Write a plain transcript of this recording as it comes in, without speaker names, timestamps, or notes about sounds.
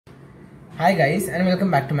Hi guys and welcome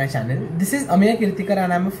back to my channel. This is Amir Kirtikar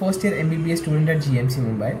and I'm a first year MBBS student at GMC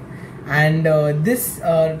Mumbai. And this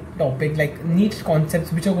topic, like NEET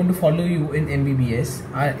concepts which are going to follow you in MBBS,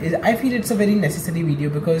 I feel it's a very necessary video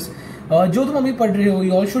because जो तुम अभी पढ़ रहे हो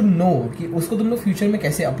you all should know कि उसको तुम लोग future में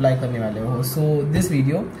कैसे apply करने वाले हो. So this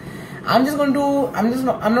video I'm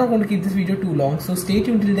not going to keep this video too long, so stay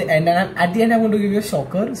tuned till the end, and at the end I'm going to give you a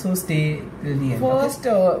shocker, so stay till the end. First,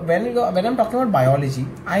 when I'm talking about biology,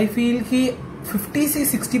 I feel कि 50 से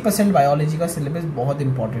 60% biology का syllabus बहुत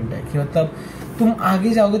important है कि मतलब तुम आगे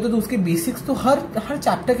जाओगे तो उसके बेसिक्स तो हर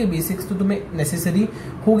चैप्टर के बेसिक्स तो तुम्हें नेसेसरी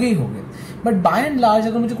होगे ही होगे. बट बाय एंड लार्ज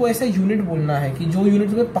अगर मुझे कोई ऐसा यूनिट बोलना है कि जो यूनिट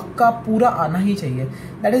तुम्हें पक्का पूरा आना ही चाहिए,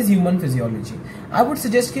 that is human physiology. I would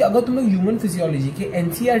suggest कि अगर तुम लोग ह्यूमन फिजियोलॉजी के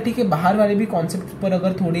एनसीईआरटी के बाहर वाले भी कॉन्सेप्ट पर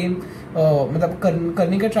अगर थोड़े मतलब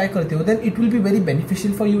करने का ट्राई करते हो, then it will be very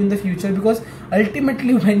beneficial for you in the future, because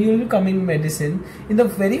ultimately when you will come in medicine in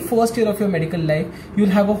the very first year of your medical life you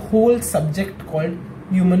will have a whole subject called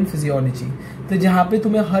human physiology. तो जहाँ पे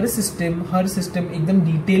तुम्हें हर system एकदम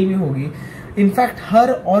detail में होगी. In fact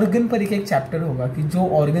हर organ पर एक chapter होगा कि जो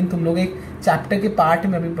ऑर्गन तुम लोग एक चैप्टर के पार्ट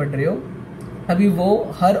में अभी पढ़ रहे हो, अभी वो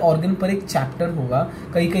हर ऑर्गन पर एक चैप्टर होगा.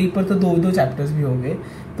 कहीं पर तो दो चैप्टर्स भी होंगे.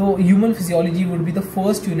 तो human physiology would be the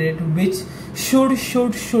first unit which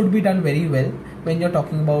should be done very well when you're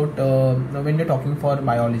talking for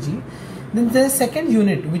biology. Then the second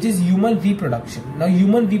unit, which is human reproduction. Now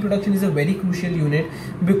human reproduction is a very crucial unit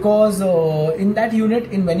because in that unit,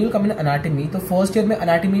 when you come in anatomy, तो first year में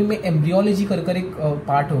anatomy में embryology कर एक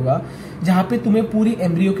part होगा जहाँ पे तुम्हें पूरी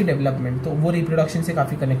एम्ब्रियो की डेवलपमेंट, तो वो रिप्रोडक्शन से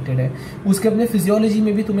काफ़ी कनेक्टेड है. उसके अपने फिजियोलॉजी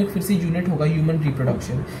में भी तुम्हें फिर से यूनिट होगा human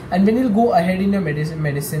reproduction. And when you go ahead in your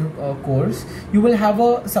medicine course you will have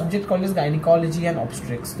a subject called as gynaecology and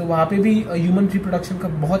ऑब्स्ट्रिक्स. तो वहाँ पे भी ह्यूमन रिप्रोडक्शन का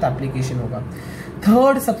बहुत एप्लीकेशन होगा.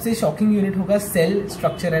 थर्ड सबसे शॉकिंग यूनिट होगा cell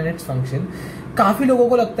structure and its function. काफ़ी लोगों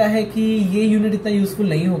को लगता है कि ये यूनिट इतना यूजफुल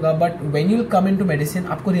नहीं होगा, but when you come into medicine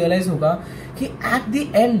आपको रियलाइज होगा कि at the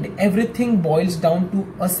end everything boils down to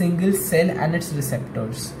a single cell and it's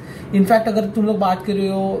receptors. In fact अगर तुम लोग बात कर रहे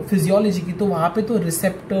हो फिजियोलॉजी की, तो वहाँ पे तो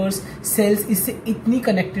रिसेप्टर्स, सेल्स इससे इतनी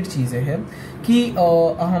कनेक्टेड चीज़ें हैं कि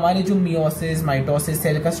हमारे जो मियोसिस, माइटोसिस,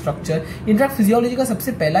 सेल का स्ट्रक्चर, इनफैक्ट फिजियोलॉजी का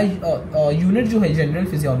सबसे पहला यूनिट जो है जनरल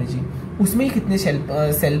फिजियोलॉजी, उसमें ही कितने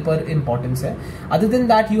सेल पर इंपॉर्टेंस है. Other than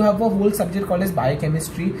that you have a whole subject called as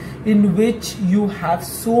biochemistry in which you have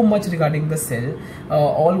so much regarding the cell,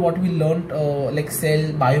 all what we learn like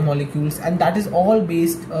cell biomolecules, and that is all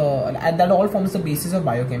based and that all forms the basis of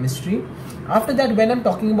biochemistry. After that, when I'm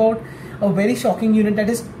talking about a very shocking unit,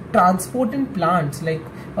 that is transport in plants, like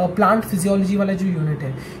plant physiology वाला जो unit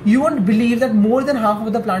है, you won't believe that more than half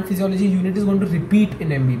of the plant physiology unit is going to repeat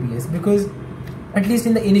in MBBS, because at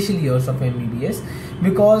least in the initial years of MBBS,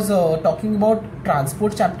 because talking about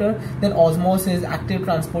transport chapter, then osmosis, active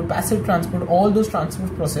transport, passive transport, all those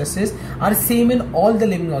transport processes are same in all the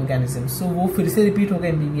living organisms. So वो फिर से repeat होगा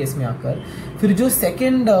MBBS में आकर. फिर जो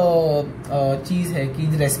second चीज़ है कि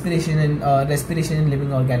respiration in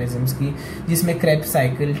living organisms की, जिसमें Krebs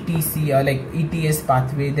cycle, TC like ETS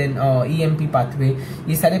pathway, then EMP pathway,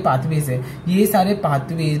 ये सारे pathways है. ये सारे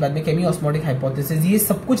pathways बाद में chemiosmotic hypothesis, ये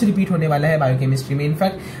सब कुछ repeat होने वाला है बायोकेमिस्ट्री में.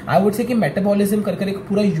 इनफैक्ट आई वुड से कि मेटाबॉलिज्म कर एक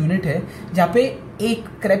पूरा यूनिट है जहाँ पे एक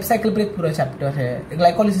क्रेब्स साइकिल पर एक पूरा चैप्टर है,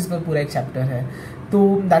 ग्लाइकोलिसिस पर पूरा एक चैप्टर है. तो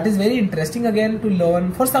that is very interesting again to learn.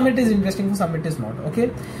 For some it is interesting, for some it is not. Okay,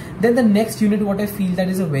 then the next unit what I feel that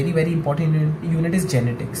is a very very important unit is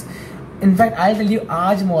genetics. In fact I tell you,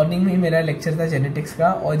 आज morning में मेरा lecture था genetics का,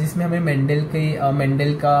 और जिसमें हमें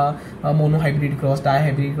Mendel का monohybrid cross,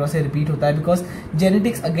 dihybrid cross से रिपीट होता है, because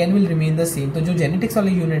genetics again will remain the same. तो जो जेनेटिक्स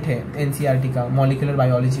वाला यूनिट है एनसीईआरटी का, मॉलिक्यूलर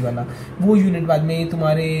बायोलॉजी वाला, वो यूनिट बाद में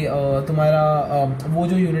तुम्हारा वो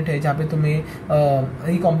जो यूनिट है जहाँ पे तुम्हें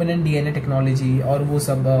रिकॉम्बिनेंट डीएनए टेक्नोलॉजी और वो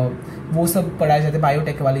सब पढ़ाया जाता है,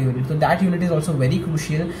 बायोटेक वाले यूनिट. तो that unit is also very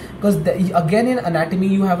crucial, because again in anatomy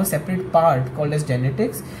you have a separate part called as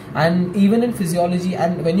genetics, and even in physiology,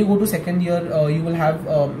 and when you go to second year you will have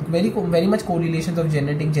very much correlations of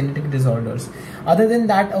genetic disorders. Other than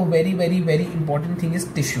that, a very important thing is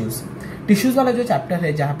tissues वाला जो chapter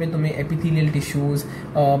है जहाँ पे तुम्हें epithelial tissues,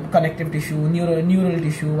 connective tissue, neural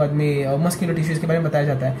tissue, बाद में muscular tissues के बारे में बताया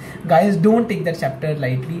जाता है. Guys don't take that chapter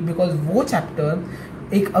lightly, because वो चैप्टर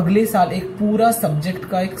एक अगले साल एक पूरा सब्जेक्ट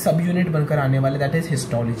का एक सब यूनिट बनकर आने वाला, that is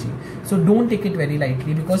histology. So don't take it very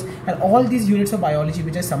lightly, because all these units of biology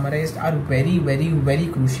which are summarised are very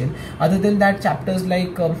crucial. Other than that chapters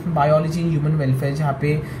like biology in human welfare, जहाँ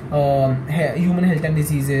पे human health and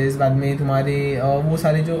diseases, बाद में तुम्हारे वो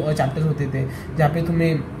सारे जो chapters होते थे जहाँ पे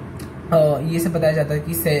तुम्हें ये सब बताया जाता है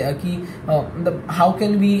कि मतलब how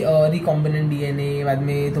can we recombinant DNA, बाद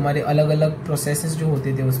में तुम्हारे अलग अलग प्रोसेसेस जो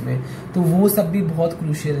होते थे उसमें, तो वो सब भी बहुत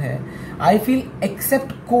क्रूशियल है। I feel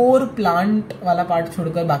accept core plant वाला पार्ट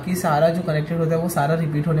छोड़कर बाकी सारा जो कनेक्टेड होता है वो सारा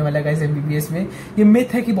रिपीट होने वाला है गाइस एमबीबीएस में। ये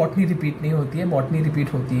मिथ है कि बॉटनी रिपीट नहीं होती है, बॉटनी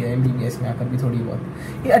रिपीट होती है एमबीबीएस में आकर भी थोड़ी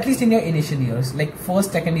बहुत, ये at least in your initial years, like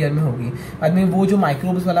first second year में होगी। बाद में वो जो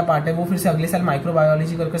माइक्रोब्स वाला पार्ट है वो फिर से अगले साल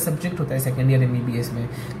माइक्रोबायोलॉजी करके सब्जेक्ट होता है सेकंड ईयर एमबीबीएस में,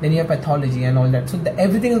 then your pathology and all that, so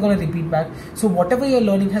everything is going to repeat back, so whatever you're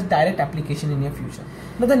learning has direct application in your future.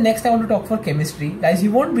 Now the next I want to talk for chemistry guys,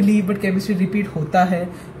 you won't believe but chemistry repeat होता है,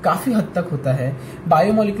 काफ़ी हद तक होता है।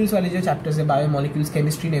 Biomolecules वाले जो chapters है, biomolecules,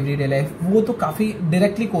 chemistry in everyday life, वो तो काफ़ी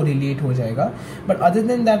डायरेक्टली कोरिलेट हो जाएगा, but other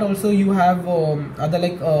than that also you have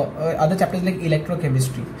other chapters like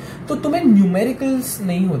electrochemistry, तो तुम्हें न्यूमेरिकल्स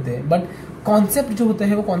नहीं होते, बट कॉन्सेप्ट जो होता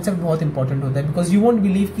है वो कॉन्सेप्ट बहुत इंपॉर्टेंट होता है, बिकॉज यू वोंट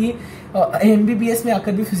बिलीव कि एमबीबीएस में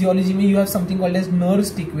आकर भी फिजियोलॉजी में you have something called as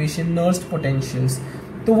nerves equation, nerves potentials,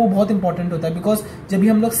 तो वो बहुत इंपॉर्टेंट होता है। बिकॉज जब भी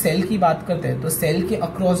हम लोग सेल की बात करते हैं तो सेल के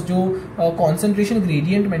अक्रॉस जो कॉन्सेंट्रेशन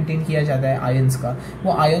ग्रेडियंट मेंटेन किया जाता है आयंस का,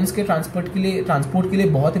 वो आयंस के ट्रांसपोर्ट के लिए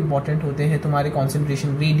बहुत इंपॉर्टेंट होते हैं तुम्हारे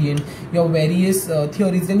concentration gradient, your various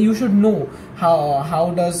theories, then you should know how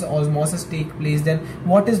does osmosis take place, then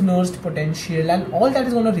what is nurse potential, and all that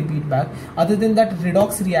is going to repeat back. Other than that,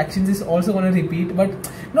 redox reactions is also going to repeat,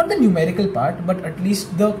 but not the numerical part, but at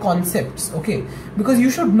least the concepts, okay? Because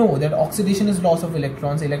you should know that oxidation is loss of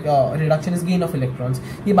electrons, reduction is gain of electrons.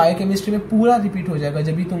 ये biochemistry में पूरा repeat हो जाएगा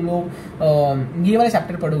जब भी तुम लोग ये वाला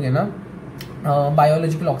चैप्टर पढ़ोगे ना,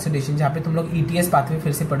 बायोलॉजिकल ऑक्सीडेशन, जहाँ पे तुम लोग ईटीएस पाथवे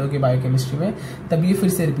फिर से पढ़ोगे बायोकेमिस्ट्री में, तब ये फिर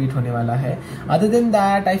से रिपीट होने वाला है। Other than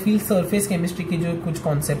that I feel surface chemistry के जो कुछ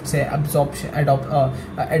कॉन्सेप्ट्स है, एड्सॉर्प्शन,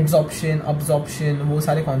 अब्जॉर्प्शन, वो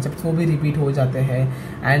सारे कॉन्सेप्ट्स वो भी रिपीट हो जाते हैं।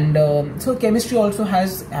 And so chemistry also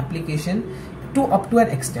has application to up to an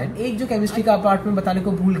extent. एक जो केमिस्ट्री का पार्ट में बताने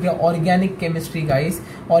को भूल गया, organic chemistry guys,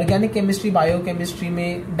 organic chemistry biochemistry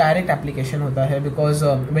में डायरेक्ट एप्लीकेशन होता है, because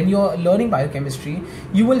when you are learning biochemistry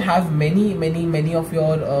you will have many of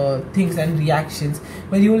your things and reactions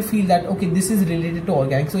where you will feel that okay this is related to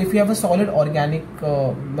organic, so if you have a solid organic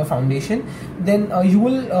foundation, then you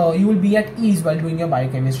will be at ease while doing your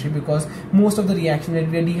biochemistry, because most of the reaction that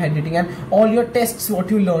we are dehydrating and all your tests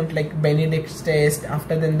what you learned like Benedict's test,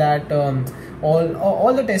 after then that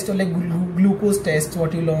all the tests like glucose tests what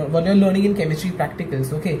you're learning in chemistry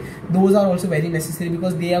practicals, okay, those are also very necessary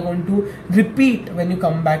because they are going to repeat when you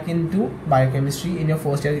come back into biochemistry in your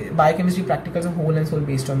first year. Biochemistry practicals are whole and soul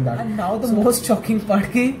based on that. And now the most shocking part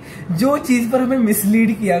कि जो चीज पर हमें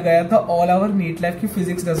mislead किया गया था all our NEET life की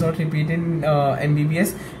physics does not repeat in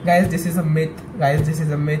MBBS, guys this is a myth, guys this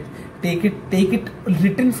is a myth, take it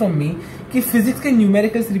written from me कि फिजिक्स के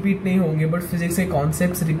न्यूमेरिकल्स रिपीट नहीं होंगे, बट फिजिक्स के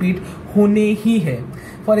concepts repeat होने ही है।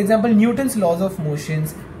 For example Newton's laws of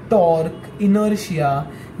motions, torque, inertia,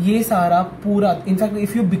 ये सारा पूरा, in fact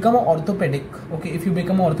if you become orthopaedic, okay, if you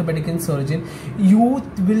become orthopaedic in surgeon,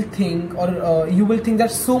 you will think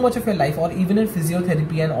that so much of your life, or even in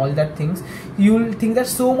physiotherapy and all that things, you will think that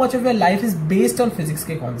so much of your life is based on physics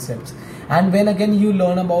के concepts. And when again you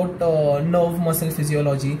learn about nerve muscle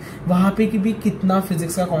physiology, वहाँ पे भी कितना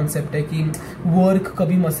physics का concept है कि work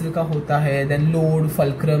कभी muscle का होता है, देन लोड,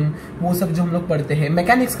 फल्क्रम, वो सब जो हम लोग पढ़ते हैं।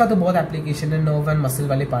 मैकेनिक्स का तो बहुत एप्लीकेशन है नर्व एंड मसल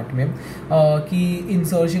वाले पार्ट में, कि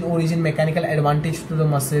insertion, origin, mechanical advantage to the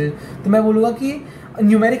muscle. तो मैं बोलूँगा कि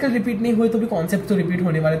न्यूमेरिकल रिपीट नहीं हुए तो भी कॉन्सेप्ट तो रिपीट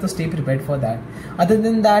होने वाले, तो stay prepared for that. Other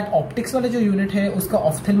than that optics वाला जो यूनिट है उसका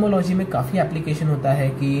ऑफ्थेल्मोलॉजी में काफ़ी एप्लीकेशन होता है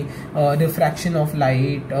कि रिफ्रैक्शन ऑफ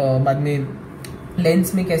लाइट, बाद में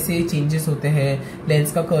लेंस में कैसे चेंजेस होते हैं,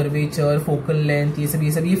 लेंस का कर्वेचर, फोकल लेंथ,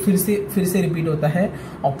 ये फिर से रिपीट होता है।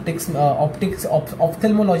 ऑप्टिक्स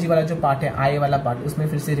ऑप्थेल्मोलॉजी वाला जो पार्ट है, आई वाला पार्ट, उसमें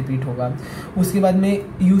फिर से रिपीट होगा। उसके बाद में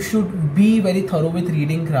you should be very thorough with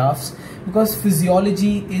reading graphs, because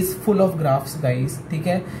physiology is full of graphs guys, ठीक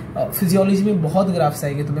है। फिजियोलॉजी में बहुत ग्राफ्स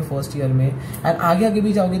आएंगे तुम्हें फर्स्ट ईयर में, एंड आगे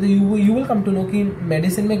भी जाओगे तो you will come to know कि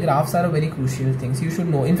मेडिसिन में graphs are a very crucial things, you should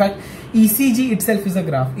know. In fact ECG itself is a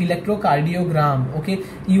graph, electrocardiogram, okay,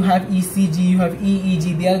 you have ECG, you have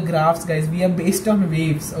EEG, they are graphs guys, we are based on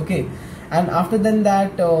waves, okay. And after then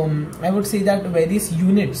that I would say that various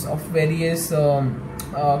units of various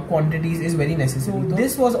quantities is very necessary. So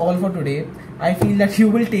this was all for today. I feel that you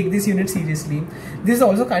will take this unit seriously. This is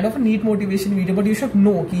also kind of a neat motivation video, but you should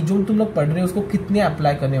know कि जो तुम लोग पढ़ रहे हो उसको कितने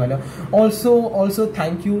apply करने वाले हो। Also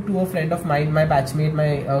thank you to a friend of mine, my batchmate, my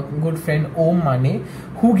good friend Om Mane,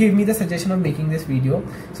 who gave me the suggestion of making this video.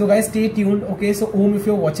 So guys, stay tuned. Okay, so Om,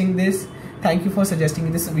 if you're watching this, Thank you for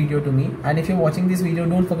suggesting this video to me. And if you're watching this video,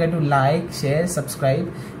 don't forget to like, share,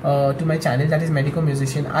 subscribe to my channel, that is Medico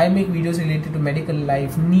Musician. I make videos related to medical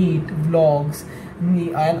life, NEET, vlogs,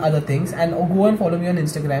 and other things. And go and follow me on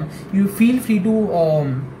Instagram. You feel free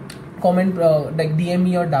to comment, like DM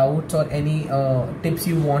me your doubts or any tips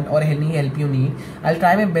you want or any help you need. I'll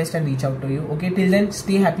try my best and reach out to you. Okay, till then,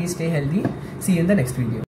 stay happy, stay healthy. See you in the next video.